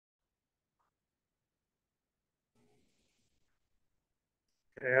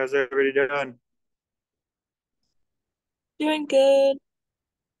Hey, how's everybody doing? Doing good.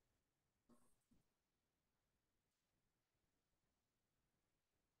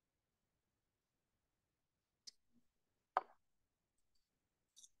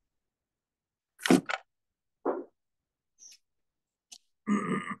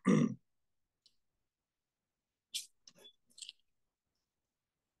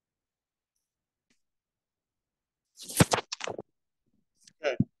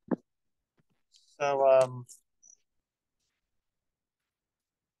 Good. So let's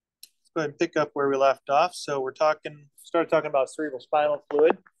go ahead and pick up where we left off. So started talking about cerebral spinal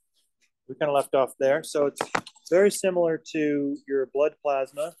fluid. We kind of left off there. So it's very similar to your blood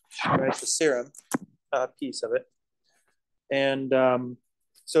plasma, right? The serum piece of it. And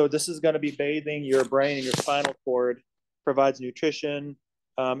so this is going to be bathing your brain and your spinal cord, provides nutrition,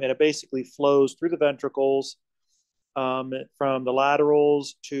 and it basically flows through the ventricles from the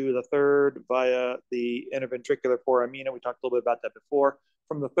laterals to the third via the interventricular foramina. We talked a little bit about that before.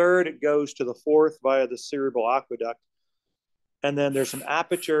 From the third, it goes to the fourth via the cerebral aqueduct. And then there's some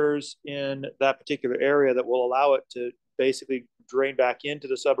apertures in that particular area that will allow it to basically drain back into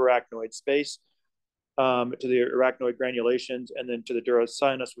the subarachnoid space, to the arachnoid granulations, and then to the dura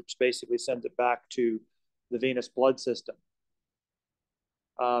sinus, which basically sends it back to the venous blood system.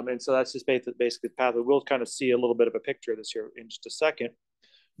 And so that's just basically the pathway. We'll kind of see a little bit of a picture of this here in just a second.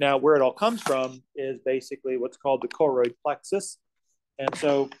 Now, where it all comes from is basically what's called the choroid plexus. And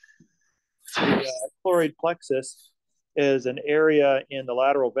so the choroid plexus is an area in the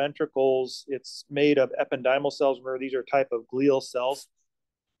lateral ventricles. It's made of ependymal cells. Remember, these are a type of glial cells.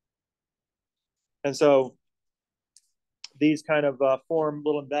 And so these kind of form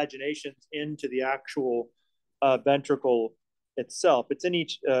little invaginations into the actual ventricle itself. It's in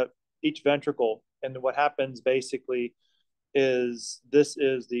each ventricle. And what happens basically is this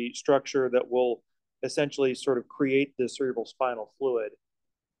is the structure that will essentially sort of create the cerebral spinal fluid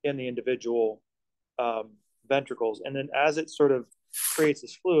in the individual ventricles. And then as it sort of creates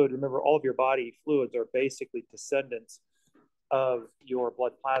this fluid, remember all of your body fluids are basically descendants of your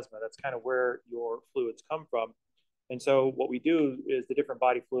blood plasma. That's kind of where your fluids come from. And so what we do is the different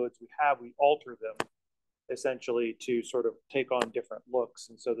body fluids we have, we alter them essentially to sort of take on different looks.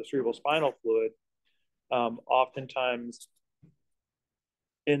 And so the cerebral spinal fluid oftentimes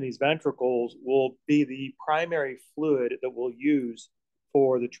in these ventricles will be the primary fluid that we'll use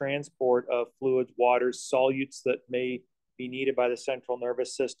for the transport of fluids, waters, solutes that may be needed by the central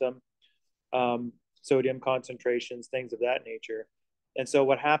nervous system, sodium concentrations, things of that nature. And so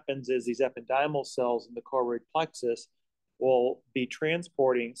what happens is these ependymal cells in the choroid plexus will be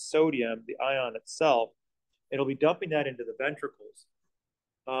transporting sodium, the ion itself. It'll be dumping that into the ventricles.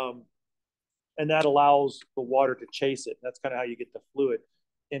 Um, and that allows the water to chase it. That's kind of how you get the fluid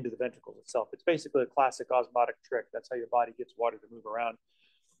into the ventricles itself. It's basically a classic osmotic trick. That's how your body gets water to move around.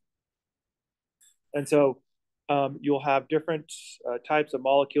 And so you'll have different types of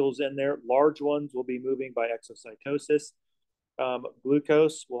molecules in there. Large ones will be moving by exocytosis.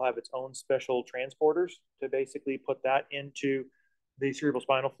 Glucose will have its own special transporters to basically put that into the cerebral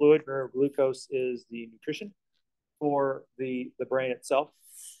spinal fluid. Remember, glucose is the nutrition for the brain itself.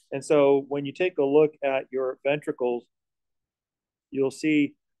 And so when you take a look at your ventricles, you'll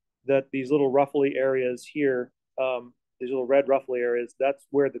see that these little ruffly areas here, these little red ruffly areas, that's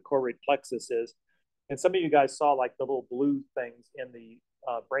where the choroid plexus is. And some of you guys saw like the little blue things in the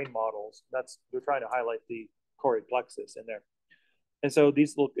brain models. They're trying to highlight the choroid plexus in there. And so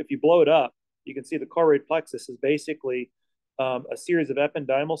these look, if you blow it up, you can see the choroid plexus is basically a series of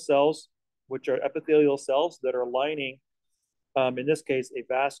ependymal cells, which are epithelial cells that are lining, in this case, a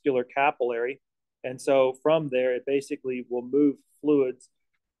vascular capillary. And so from there, it basically will move fluids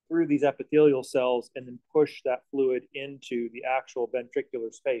through these epithelial cells and then push that fluid into the actual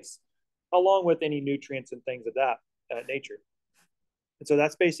ventricular space, along with any nutrients and things of that nature. And so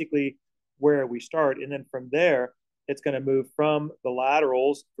that's basically where we start. And then from there, it's going to move from the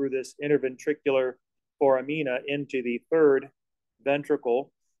laterals through this interventricular foramina into the third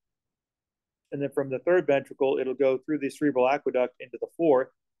ventricle. And then from the third ventricle, it'll go through the cerebral aqueduct into the fourth.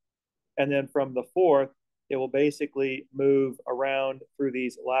 And then from the fourth, it will basically move around through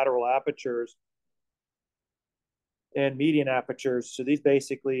these lateral apertures and median apertures. So these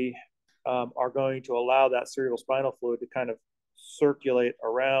basically are going to allow that cerebral spinal fluid to kind of circulate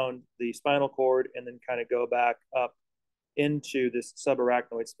around the spinal cord and then kind of go back up into this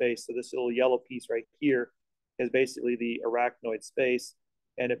subarachnoid space. So this little yellow piece right here is basically the arachnoid space,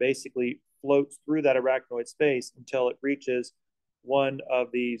 and it basically floats through that arachnoid space until it reaches one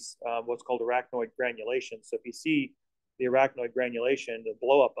of these what's called arachnoid granulations. So if you see the arachnoid granulation, the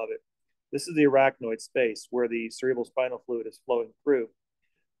blow up of it. This is the arachnoid space where the cerebral spinal fluid is flowing through.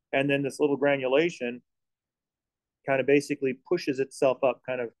 And then this little granulation kind of basically pushes itself up,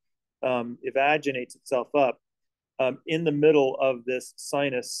 kind of evaginates itself up in the middle of this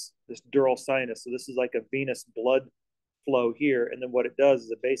sinus, this dural sinus. So this is like a venous blood flow here. And then what it does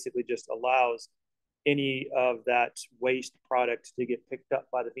is it basically just allows any of that waste product to get picked up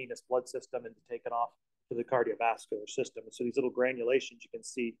by the venous blood system and taken off to the cardiovascular system. And so these little granulations you can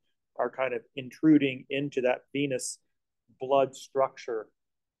see are kind of intruding into that venous blood structure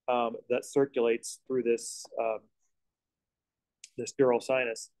that circulates through this this dural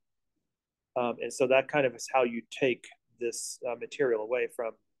sinus. And so that kind of is how you take this material away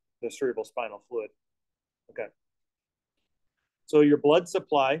from the cerebral spinal fluid. Okay. So your blood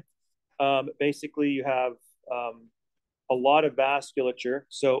supply, basically you have a lot of vasculature.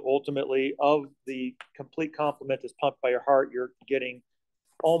 So ultimately of the complete complement that's pumped by your heart, you're getting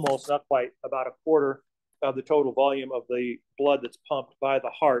almost, not quite, about a quarter of the total volume of the blood that's pumped by the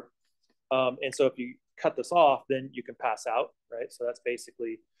heart. And so if you cut this off, then you can pass out, right? So that's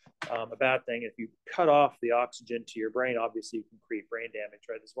basically a bad thing. If you cut off the oxygen to your brain, obviously you can create brain damage,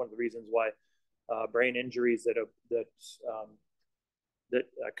 right? That's one of the reasons why brain injuries that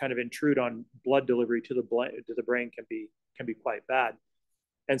kind of intrude on blood delivery to the brain can be quite bad.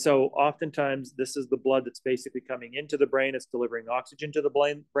 And so oftentimes this is the blood that's basically coming into the brain. It's delivering oxygen to the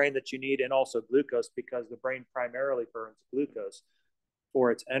brain that you need, and also glucose, because the brain primarily burns glucose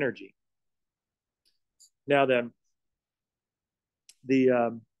for its energy. Now then,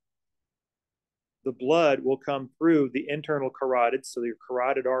 the blood will come through the internal carotids, so your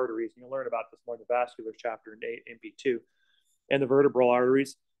carotid arteries, and you'll learn about this more in the vascular chapter in MP2, and the vertebral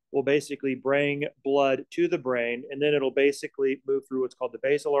arteries will basically bring blood to the brain, and then it'll basically move through what's called the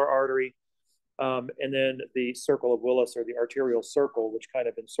basilar artery, and then the circle of Willis, or the arterial circle, which kind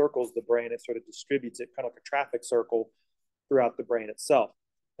of encircles the brain and sort of distributes it, kind of like a traffic circle throughout the brain itself.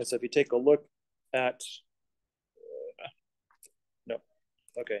 And so if you take a look at, no,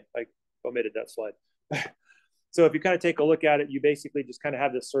 okay, I omitted that slide. So if you kind of take a look at it, you basically just kind of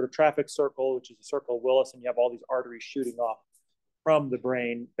have this sort of traffic circle, which is a circle of Willis, and you have all these arteries shooting off from the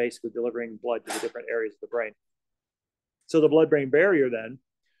brain, basically delivering blood to the different areas of the brain. So the blood-brain barrier then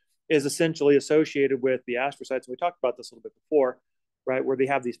is essentially associated with the astrocytes. And we talked about this a little bit before, right? Where they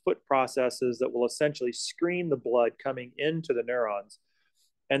have these foot processes that will essentially screen the blood coming into the neurons.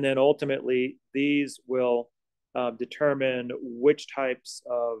 And then ultimately these will determine which types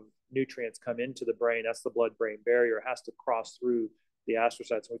of nutrients come into the brain. That's the blood-brain barrier. It has to cross through the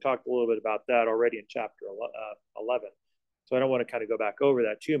astrocytes. And we talked a little bit about that already in chapter 11. So I don't want to kind of go back over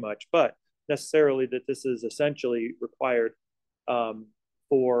that too much, but necessarily that this is essentially required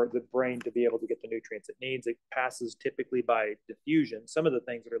for the brain to be able to get the nutrients it needs. It passes typically by diffusion. Some of the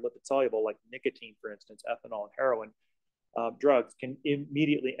things that are lipid soluble, like nicotine, for instance, ethanol and heroin, drugs can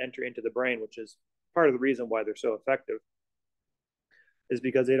immediately enter into the brain, which is part of the reason why they're so effective, is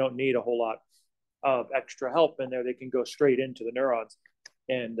because they don't need a whole lot of extra help in there. They can go straight into the neurons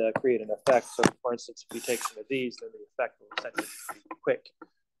and create an effect. So for instance, if you take some of these, then the effect will essentially be quick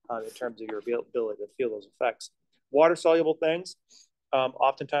in terms of your ability to feel those effects. Water soluble things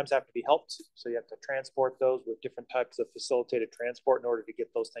oftentimes have to be helped. So you have to transport those with different types of facilitated transport in order to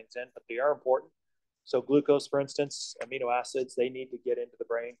get those things in, but they are important. So glucose, for instance, amino acids, they need to get into the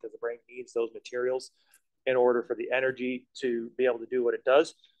brain because the brain needs those materials in order for the energy to be able to do what it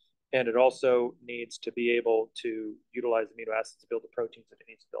does. And it also needs to be able to utilize amino acids to build the proteins that it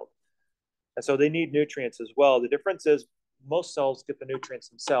needs to build. And so they need nutrients as well. The difference is most cells get the nutrients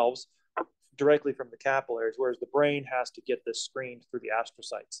themselves directly from the capillaries, whereas the brain has to get this screened through the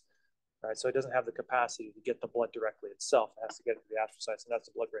astrocytes. Right? So it doesn't have the capacity to get the blood directly itself. It has to get it through the astrocytes, and that's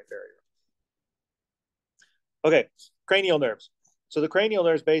the blood-brain barrier. Okay, cranial nerves. So the cranial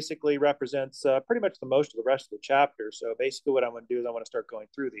nerves basically represents pretty much the most of the rest of the chapter. So basically what I want to do is I want to start going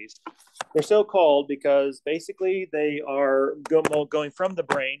through these. They're so called because basically they are going from the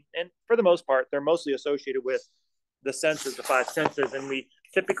brain, and for the most part, they're mostly associated with the senses, the 5 senses, and we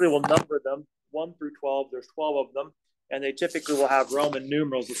typically will number them 1 through 12. There's 12 of them, and they typically will have Roman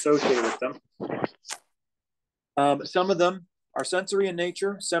numerals associated with them. Some of them are sensory in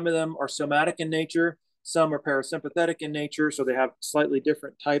nature. Some of them are somatic in nature. Some are parasympathetic in nature, so they have slightly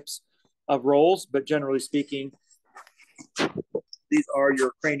different types of roles, but generally speaking, these are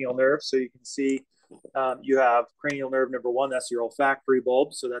your cranial nerves. So you can see you have cranial nerve number 1, that's your olfactory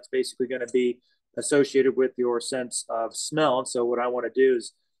bulb. So that's basically going to be associated with your sense of smell. And so what I want to do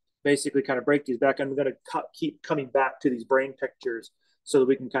is basically kind of break these back. I'm going to keep coming back to these brain pictures so that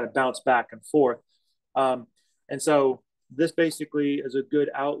we can kind of bounce back and forth. And so this basically is a good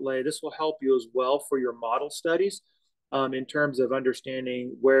outlay. This will help you as well for your model studies in terms of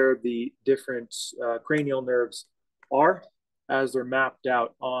understanding where the different cranial nerves are as they're mapped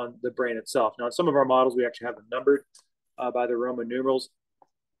out on the brain itself. Now, in some of our models, we actually have them numbered by the Roman numerals.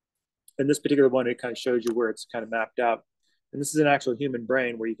 In this particular one, it kind of shows you where it's kind of mapped out. And this is an actual human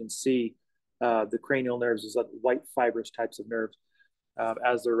brain where you can see the cranial nerves as white fibrous types of nerves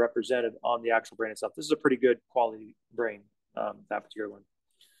as they're represented on the actual brain itself. This is a pretty good quality brain, that particular one.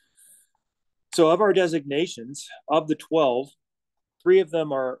 So of our designations, of the 12, 3 of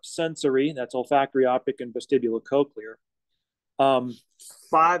them are sensory, that's olfactory, optic, and vestibulocochlear.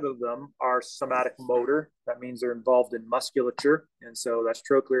 5 of them are somatic motor. That means they're involved in musculature. And so that's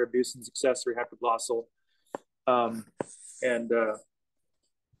trochlear, abducens, accessory, hypoglossal, and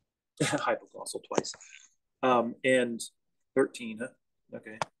hypoglossal twice. And 13, huh?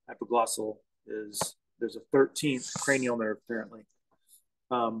 Okay. Hypoglossal is, there's a 13th cranial nerve apparently.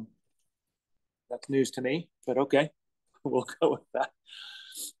 That's news to me, but okay, we'll go with that.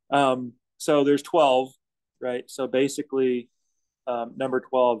 So there's 12, right? So basically, number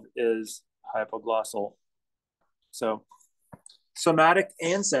 12 is hypoglossal. So somatic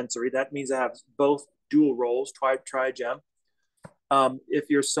and sensory, that means I have both dual roles, tri-gem. If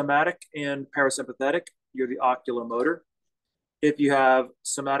you're somatic and parasympathetic, you're the oculomotor. If you have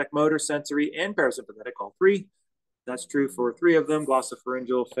somatic motor, sensory, and parasympathetic, all 3, that's true for 3 of them,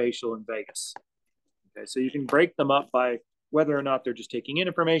 glossopharyngeal, facial, and vagus. Okay, so you can break them up by whether or not they're just taking in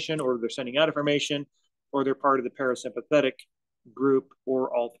information or they're sending out information or they're part of the parasympathetic group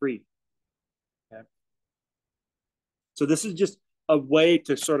or all 3. Okay. So this is just a way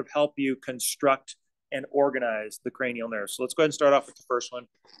to sort of help you construct and organize the cranial nerves. So let's go ahead and start off with the first one.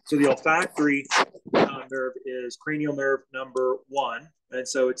 So the olfactory nerve is cranial nerve number 1. And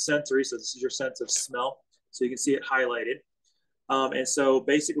so it's sensory. So this is your sense of smell. So you can see it highlighted. And so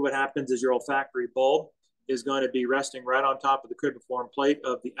basically what happens is your olfactory bulb is going to be resting right on top of the cribriform plate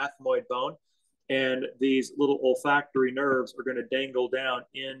of the ethmoid bone. And these little olfactory nerves are going to dangle down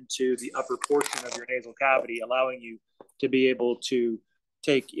into the upper portion of your nasal cavity, allowing you to be able to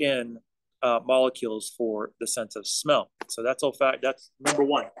take in molecules for the sense of smell. So that's that's number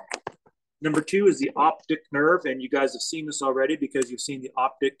 1. Number 2 is the optic nerve. And you guys have seen this already because you've seen the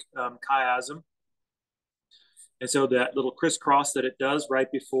optic chiasm. And so that little crisscross that it does right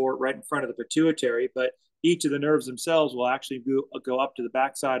in front of the pituitary, but each of the nerves themselves will actually go up to the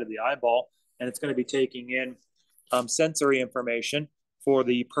backside of the eyeball, and it's going to be taking in sensory information for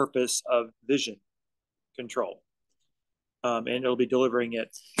the purpose of vision control. And it'll be delivering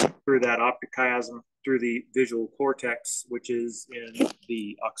it through that optic chiasm, through the visual cortex, which is in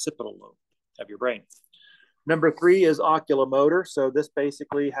the occipital lobe of your brain. Number 3 is oculomotor. So this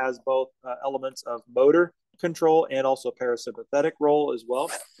basically has both elements of motor control and also parasympathetic role as well.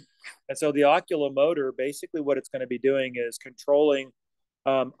 And so the oculomotor, basically what it's going to be doing is controlling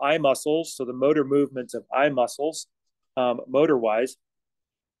eye muscles, so the motor movements of eye muscles, motor-wise.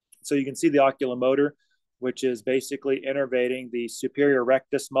 So you can see the oculomotor, which is basically innervating the superior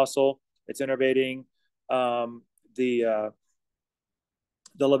rectus muscle. It's innervating the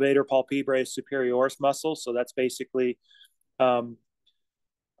levator palpebrae superioris muscle. So that's basically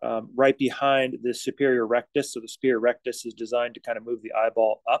right behind the superior rectus. So the superior rectus is designed to kind of move the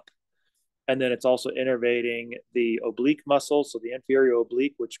eyeball up. And then it's also innervating the oblique muscle, so the inferior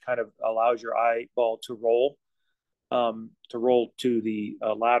oblique, which kind of allows your eyeball to roll to the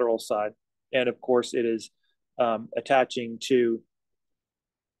lateral side. And of course, it is attaching to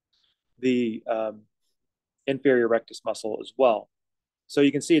the inferior rectus muscle as well. So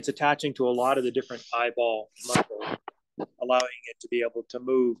you can see it's attaching to a lot of the different eyeball muscles, allowing it to be able to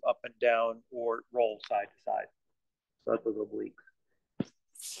move up and down or roll side to side. So that's those obliques.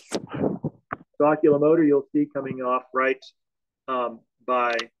 So oculomotor, you'll see coming off right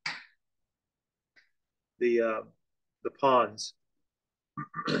by the pons.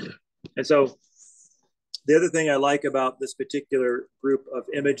 And so the other thing I like about this particular group of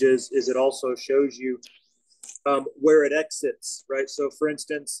images is it also shows you where it exits, right? So for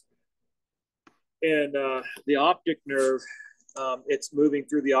instance, in the optic nerve, it's moving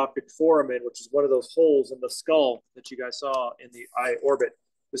through the optic foramen, which is one of those holes in the skull that you guys saw in the eye orbit.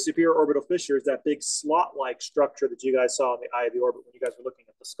 The superior orbital fissure is that big slot-like structure that you guys saw in the eye of the orbit when you guys were looking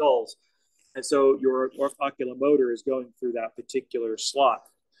at the skulls. And so your oculomotor is going through that particular slot.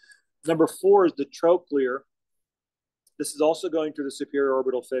 Number 4 is the trochlear. This is also going through the superior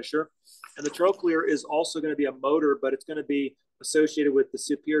orbital fissure. And the trochlear is also going to be a motor, but it's going to be associated with the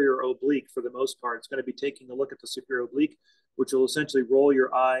superior oblique for the most part. It's going to be taking a look at the superior oblique, which will essentially roll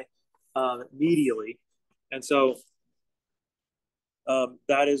your eye medially. And so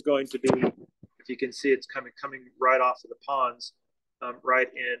that is going to be, if you can see, it's coming right off of the pons, right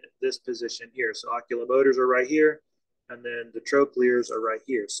in this position here. So oculomotors are right here, and then the trochlears are right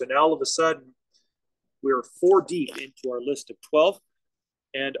here. So now all of a sudden, we're 4 deep into our list of 12,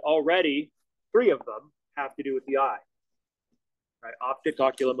 and already 3 of them have to do with the eye, right? Optic,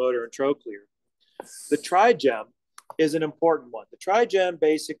 oculomotor, and trochlear. The trigem is an important one. The trigem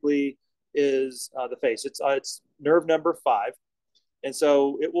basically is the face. It's nerve number 5. And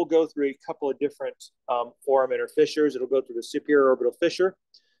so it will go through a couple of different foramen or fissures. It'll go through the superior orbital fissure.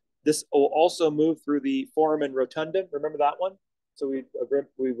 This will also move through the foramen rotundum. Remember that one? So we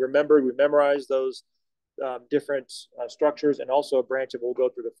memorized those different structures, and also a branch of it will go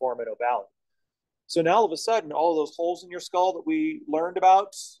through the foramen ovale. So now all of a sudden, all of those holes in your skull that we learned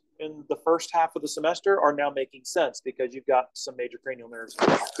about in the first half of the semester are now making sense because you've got some major cranial nerves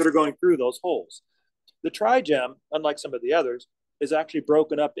that are going through those holes. The trigem, unlike some of the others, is actually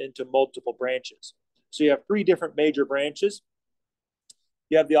broken up into multiple branches. So you have 3 different major branches.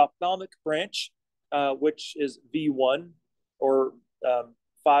 You have the ophthalmic branch, which is V1 or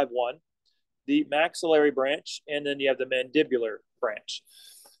 5-1, the maxillary branch, and then you have the mandibular branch.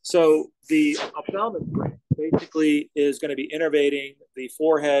 So the ophthalmic branch basically is going to be innervating the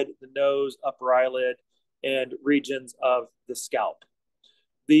forehead, the nose, upper eyelid, and regions of the scalp.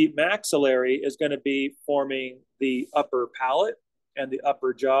 The maxillary is going to be forming the upper palate and the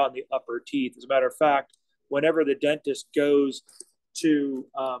upper jaw and the upper teeth. As a matter of fact, whenever the dentist goes to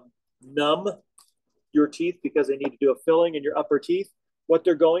numb your teeth because they need to do a filling in your upper teeth, what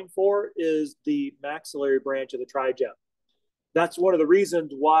they're going for is the maxillary branch of the trigem. That's one of the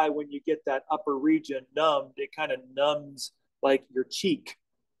reasons why when you get that upper region numbed, it kind of numbs like your cheek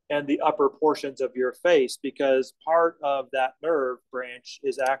and the upper portions of your face, because part of that nerve branch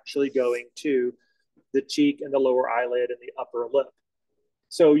is actually going to the cheek and the lower eyelid and the upper lip.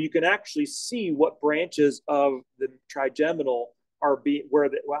 So you can actually see what branches of the trigeminal are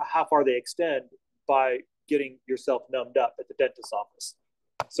how far they extend by getting yourself numbed up at the dentist's office.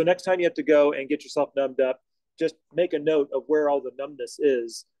 So next time you have to go and get yourself numbed up, just make a note of where all the numbness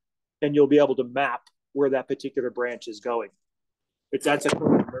is, and you'll be able to map where that particular branch is going. That's a cool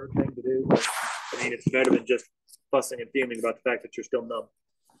nerve thing to do. But, I mean, it's better than just fussing and fuming about the fact that you're still numb.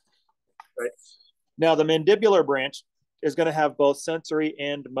 Right? Now, the mandibular branch is going to have both sensory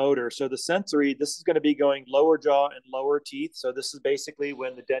and motor. So the sensory, this is going to be going lower jaw and lower teeth. So this is basically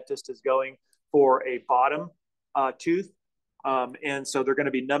when the dentist is going for a bottom tooth. And so they're going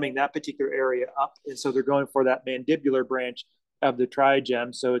to be numbing that particular area up. And so they're going for that mandibular branch of the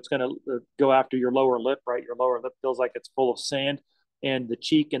trigem. So it's going to go after your lower lip, right? Your lower lip feels like it's full of sand, and the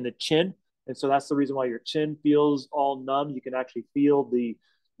cheek and the chin. And so that's the reason why your chin feels all numb. You can actually feel the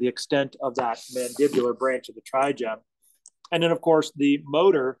extent of that mandibular branch of the trigem. And then, of course, the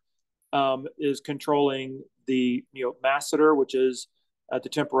motor is controlling the masseter, which is the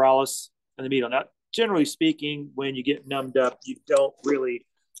temporalis and the medial. Now, generally speaking, when you get numbed up, you don't really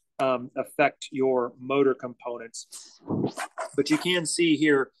affect your motor components. But you can see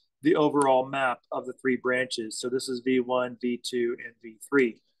here the overall map of the 3 branches. So this is V1, V2, and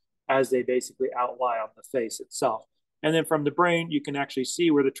V3 as they basically outline on the face itself. And then from the brain, you can actually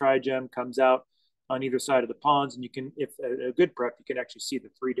see where the trigem comes out on either side of the pons. And you can, if a good prep, you can actually see the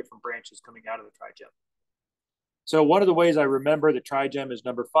 3 different branches coming out of the trigem. So one of the ways I remember the trigem is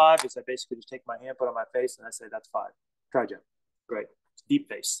number 5 is I basically just take my hand, put it on my face, and I say, that's 5. Trigem. Great. Deep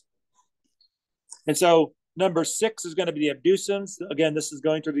face. And so number 6 is going to be the abducens. Again, this is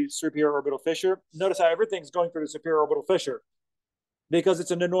going through the superior orbital fissure. Notice how everything's going through the superior orbital fissure because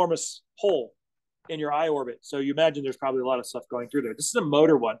it's an enormous hole in your eye orbit. So you imagine there's probably a lot of stuff going through there. This is a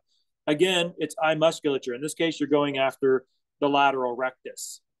motor one. Again, it's eye musculature. In this case, you're going after the lateral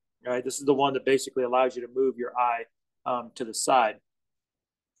rectus. Right? This is the one that basically allows you to move your eye to the side.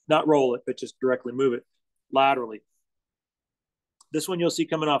 Not roll it, but just directly move it laterally. This one you'll see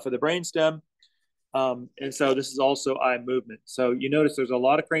coming off of the brainstem. And so this is also eye movement. So you notice there's a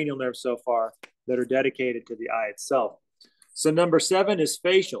lot of cranial nerves so far that are dedicated to the eye itself. So number 7 is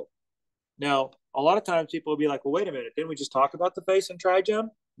facial. Now, a lot of times people will be like, well, wait a minute, didn't we just talk about the face and trigem?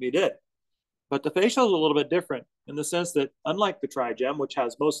 We did. But the facial is a little bit different in the sense that, unlike the trigem, which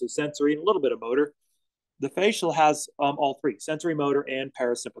has mostly sensory and a little bit of motor, the facial has all 3, sensory, motor, and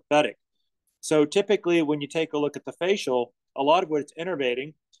parasympathetic. So typically when you take a look at the facial, a lot of what it's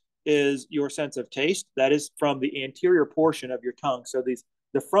innervating is your sense of taste. That is from the anterior portion of your tongue. So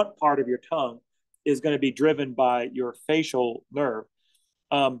the front part of your tongue is going to be driven by your facial nerve.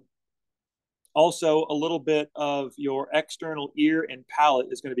 Also, a little bit of your external ear and palate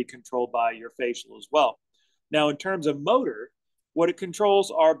is going to be controlled by your facial as well. Now, in terms of motor, What it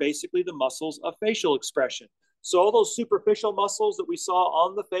controls are basically the muscles of facial expression. So all those superficial muscles that we saw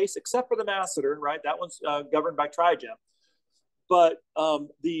on the face, except for the masseter, right? That one's governed by trigem. But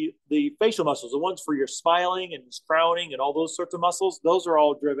the facial muscles, the ones for your smiling and frowning and all those sorts of muscles, those are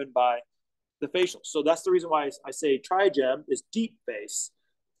all driven by the facial. So that's the reason why I say trigem is deep face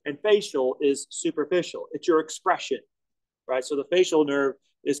and facial is superficial. It's your expression, right? So the facial nerve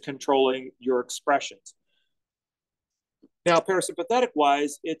is controlling your expressions. Now, parasympathetic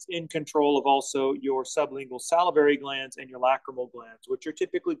wise, it's in control of also your sublingual salivary glands and your lacrimal glands, which are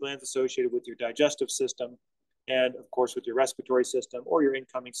typically glands associated with your digestive system and, of course, with your respiratory system or your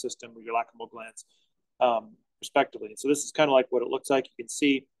incoming system with your lacrimal glands, respectively. And so this is kind of like what it looks like. You can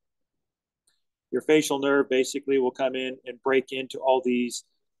see your facial nerve basically will come in and break into all these.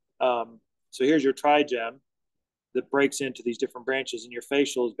 So here's your trigem that breaks into these different branches, and your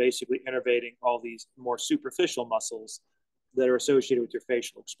facial is basically innervating all these more superficial muscles that are associated with your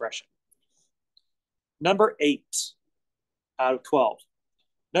facial expression. Number 8 out of 12.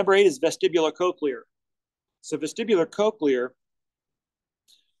 Number 8 is vestibular cochlear. So vestibular cochlear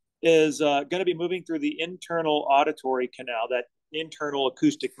is going to be moving through the internal auditory canal, that internal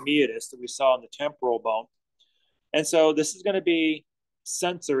acoustic meatus that we saw in the temporal bone. And so this is going to be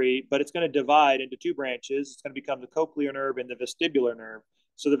sensory, but it's going to divide into two branches. It's going to become the cochlear nerve and the vestibular nerve.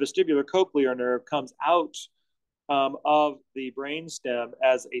 So the vestibular cochlear nerve comes out of the brainstem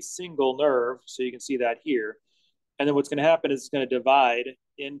as a single nerve. So you can see that here. And then what's going to happen is it's going to divide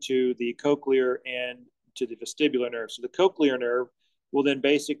into the cochlear and to the vestibular nerve. So the cochlear nerve will then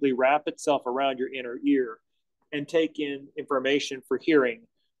basically wrap itself around your inner ear and take in information for hearing.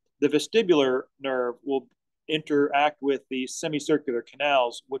 The vestibular nerve will interact with the semicircular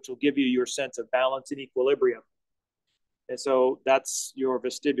canals, which will give you your sense of balance and equilibrium. And so that's your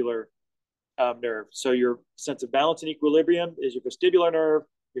vestibular nerve. So your sense of balance and equilibrium is your vestibular nerve.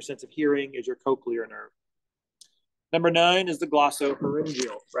 Your sense of hearing is your cochlear nerve. Number 9 is the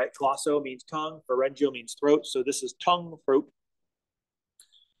glossopharyngeal, right? Glosso means tongue, pharyngeal means throat. So this is tongue, throat.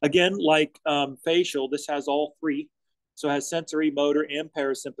 Again, like facial, this has all three. So it has sensory, motor, and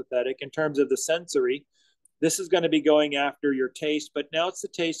parasympathetic. In terms of the sensory, this is going to be going after your taste, but now it's the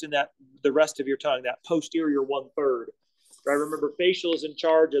taste in that the rest of your tongue, that posterior 1/3. Right? Remember, facial is in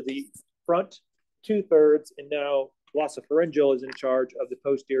charge of the front 2/3, and now glossopharyngeal is in charge of the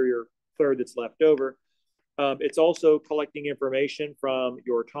posterior third that's left over. It's also collecting information from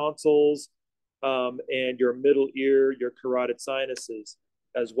your tonsils and your middle ear, your carotid sinuses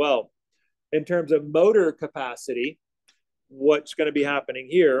as well. In terms of motor capacity, what's going to be happening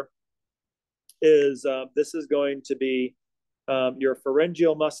here is this is going to be your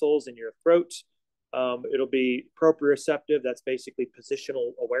pharyngeal muscles in your throat. It'll be proprioceptive. That's basically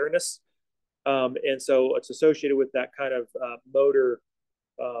positional awareness. And so it's associated with that kind of motor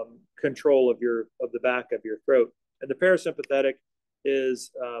control of the back of your throat. And the parasympathetic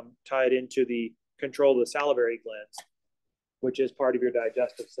is tied into the control of the salivary glands, which is part of your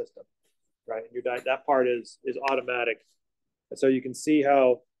digestive system, right? And that part is automatic. And so you can see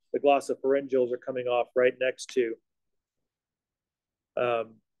how the glossopharyngeals are coming off right next to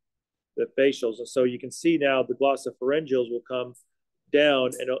the facials. And so you can see now the glossopharyngeals will come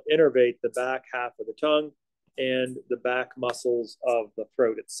down and it'll innervate the back half of the tongue and the back muscles of the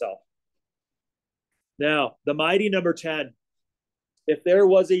throat itself. Now, the mighty number 10. If there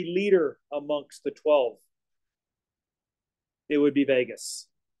was a leader amongst the 12, it would be vagus.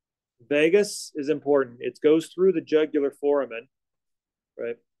 Vagus is important. It goes through the jugular foramen,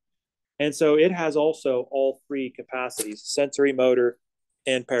 right? And so it has also all three capacities: sensory, motor,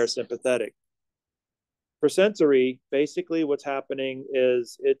 and parasympathetic. For sensory, basically what's happening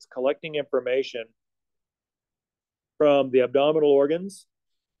is it's collecting information from the abdominal organs,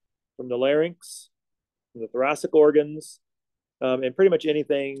 from the larynx, from the thoracic organs, and pretty much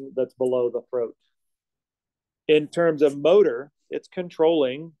anything that's below the throat. In terms of motor, it's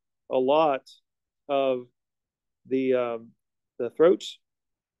controlling a lot of the throat,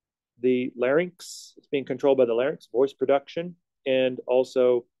 the larynx. It's being controlled by the larynx, voice production, and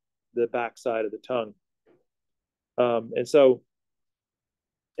also the backside of the tongue. And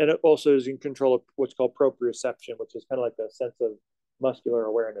it also is in control of what's called proprioception, which is kind of like a sense of muscular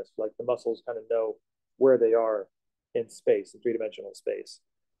awareness, like the muscles kind of know where they are in space, in three-dimensional space.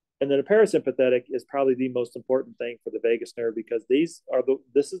 And then the parasympathetic is probably the most important thing for the vagus nerve, because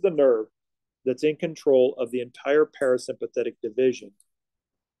this is the nerve that's in control of the entire parasympathetic division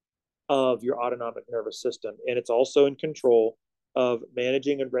of your autonomic nervous system. And it's also in control of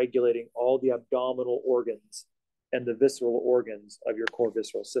managing and regulating all the abdominal organs and the visceral organs of your core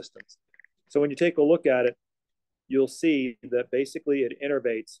visceral systems. So when you take a look at it, you'll see that basically it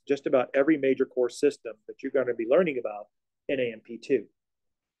innervates just about every major core system that you're going to be learning about in AMP2.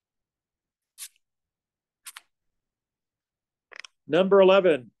 Number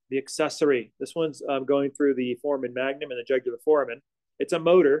 11, the accessory. This one's going through the foramen magnum and the jugular foramen. It's a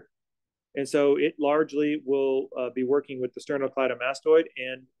motor, and so it largely will be working with the sternocleidomastoid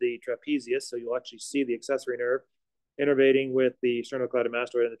and the trapezius. So you'll actually see the accessory nerve innervating with the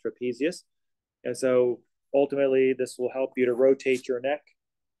sternocleidomastoid and the trapezius. And so ultimately, this will help you to rotate your neck.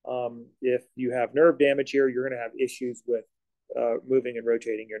 If you have nerve damage here, you're going to have issues with moving and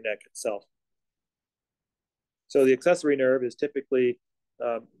rotating your neck itself. So the accessory nerve is typically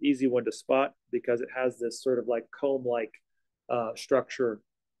easy one to spot because it has this sort of like comb-like structure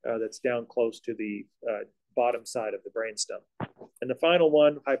that's down close to the bottom side of the brainstem. And the final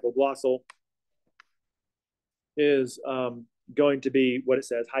one, hypoglossal, is going to be what it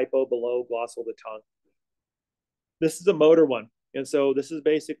says, hypo, below, glossal, the tongue. This is a motor one. And so this is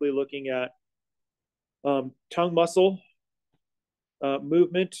basically looking at tongue muscle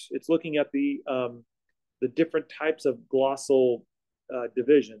movement. It's looking at the different types of glossal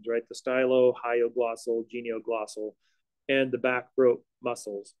divisions, right? The stylo, hyoglossal, genioglottal, and the back throat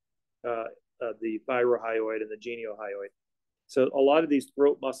muscles, the thyrohyoid and the geniohyoid. So a lot of these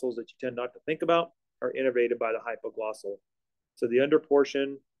throat muscles that you tend not to think about are innervated by the hypoglossal. So the under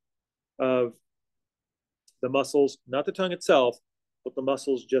portion of the muscles, not the tongue itself, but the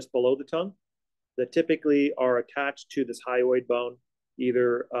muscles just below the tongue that typically are attached to this hyoid bone,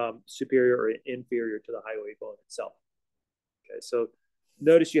 either superior or inferior to the hyoid bone itself. Okay, so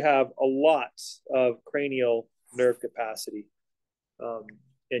notice you have a lot of cranial nerve capacity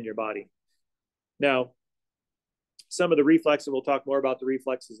in your body. Now, some of the reflexes, we'll talk more about the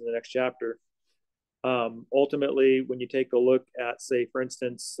reflexes in the next chapter. Ultimately, when you take a look at, say, for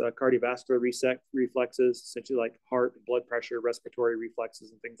instance, cardiovascular reflexes, essentially like heart, blood pressure, respiratory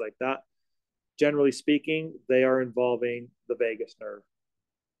reflexes, and things like that, generally speaking, they are involving the vagus nerve.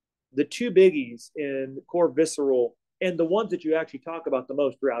 The two biggies in core visceral, and the ones that you actually talk about the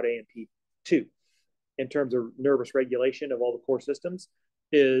most throughout AMP2 in terms of nervous regulation of all the core systems,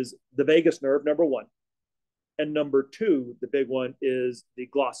 is the vagus nerve, number one. And number two, the big one, is the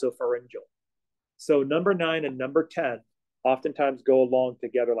glossopharyngeal. So number 9 and number 10 oftentimes go along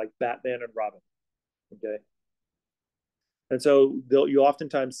together like Batman and Robin, okay? And so you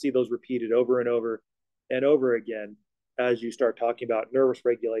oftentimes see those repeated over and over and over again as you start talking about nervous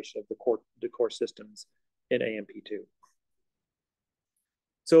regulation of the core systems in AMP2.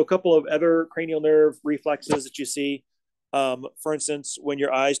 So a couple of other cranial nerve reflexes that you see, for instance, when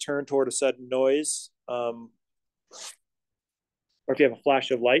your eyes turn toward a sudden noise, or if you have a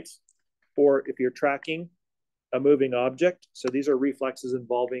flash of light, or if you're tracking a moving object. So these are reflexes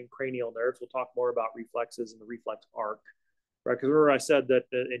involving cranial nerves. We'll talk more about reflexes and the reflex arc, right? Because remember I said that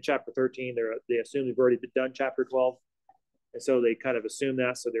in chapter 13, they assume you've already done chapter 12. And so they kind of assume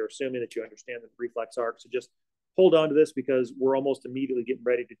that. So they're assuming that you understand the reflex arc. So just hold on to this because we're almost immediately getting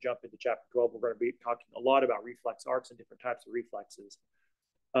ready to jump into chapter 12. We're going to be talking a lot about reflex arcs and different types of reflexes.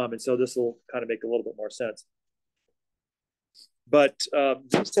 And so this will kind of make a little bit more sense. But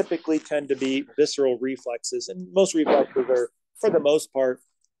these typically tend to be visceral reflexes, and most reflexes are, for the most part,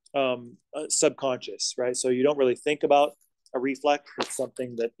 subconscious, right? So you don't really think about a reflex. It's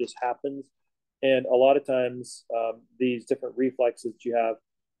something that just happens. And a lot of times, these different reflexes you have,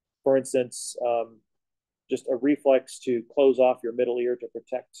 for instance, just a reflex to close off your middle ear to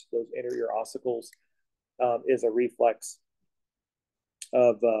protect those inner ear ossicles is a reflex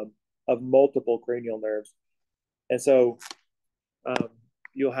of multiple cranial nerves. And so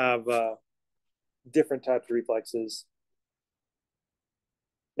you'll have different types of reflexes.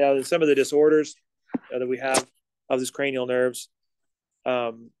 Now, some of the disorders that we have of these cranial nerves,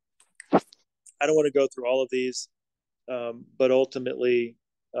 I don't want to go through all of these, but ultimately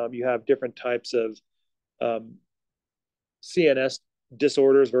you have different types of CNS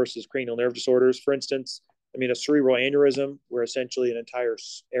disorders versus cranial nerve disorders. For instance, I mean, a cerebral aneurysm, where essentially an entire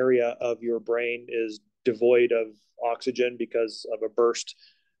area of your brain is devoid of oxygen because of a burst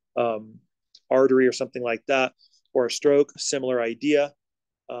artery or something like that, or a stroke, similar idea.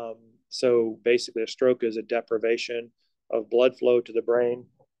 So basically a stroke is a deprivation of blood flow to the brain.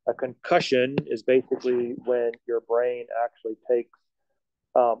 A concussion is basically when your brain actually takes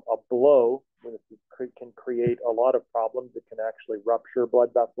a blow, when it can create a lot of problems. It can actually rupture blood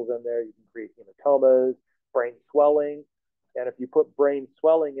vessels in there. You can create hematomas, brain swelling. And if you put brain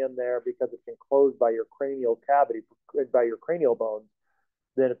swelling in there because it's enclosed by your cranial cavity, by your cranial bones,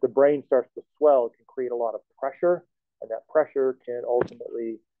 then if the brain starts to swell, it can create a lot of pressure, and that pressure can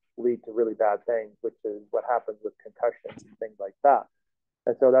ultimately lead to really bad things, which is what happens with concussions and things like that.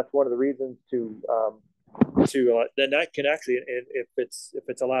 And so that's one of the reasons then that can actually, if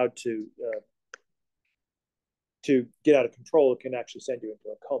it's allowed to get out of control, it can actually send you into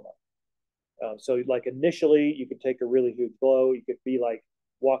a coma. So like initially you could take a really huge blow. You could be like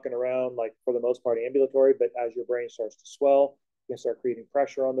walking around like for the most part ambulatory, but as your brain starts to swell, you can start creating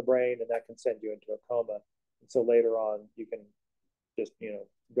pressure on the brain and that can send you into a coma. And so later on you can just,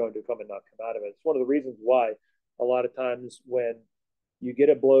 go into a coma and not come out of it. It's one of the reasons why a lot of times when you get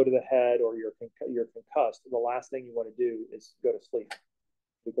a blow to the head or you're concussed, the last thing you want to do is go to sleep,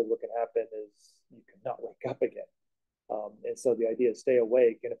 because what can happen is you cannot wake up again. And so the idea is stay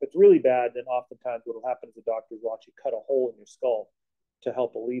awake. And if it's really bad, then oftentimes what will happen is the doctors will actually cut a hole in your skull to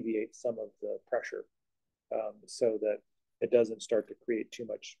help alleviate some of the pressure, so that it doesn't start to create too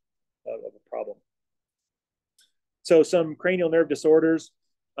much of a problem. So some cranial nerve disorders.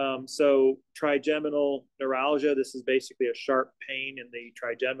 So trigeminal neuralgia, this is basically a sharp pain in the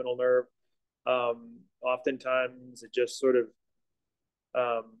trigeminal nerve. Oftentimes it just sort of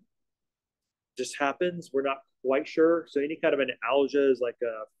just happens. We're not quite sure. So any kind of an algia is like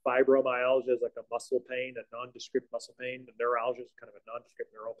a fibromyalgia is like a muscle pain, a nondescript muscle pain. The neuralgia is kind of a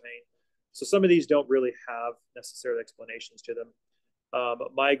nondescript neural pain. So some of these don't really have necessary explanations to them.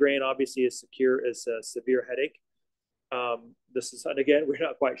 Migraine obviously is a severe headache. This is, and again, we're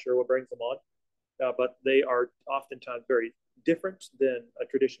not quite sure what brings them on, but they are oftentimes very different than a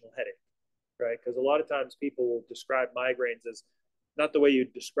traditional headache, right? Because a lot of times people will describe migraines as not the way you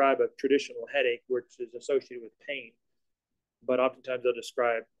describe a traditional headache, which is associated with pain, but oftentimes they'll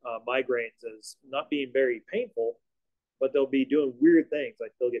describe migraines as not being very painful, but they'll be doing weird things,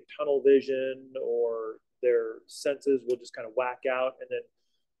 like they'll get tunnel vision or their senses will just kind of whack out, and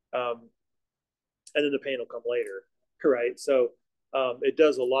then the pain will come later, right? So it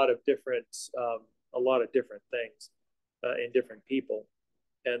does a lot of different things in different people,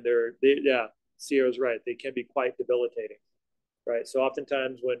 and Sierra's right, they can be quite debilitating. Right. So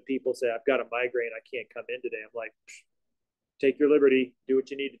oftentimes when people say, I've got a migraine, I can't come in today, I'm like, take your liberty, do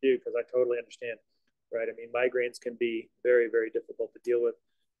what you need to do, because I totally understand. Right. I mean, migraines can be very, very difficult to deal with.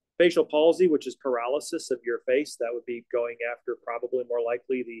 Facial palsy, which is paralysis of your face, that would be going after probably more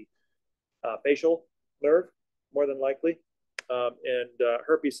likely the facial nerve, more than likely. And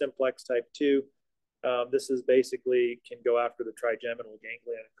herpes simplex type 2. This is basically can go after the trigeminal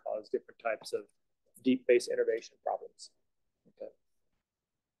ganglia and cause different types of deep face innervation problems.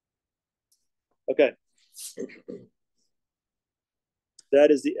 Okay. That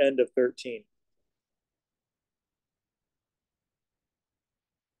is the end of 13.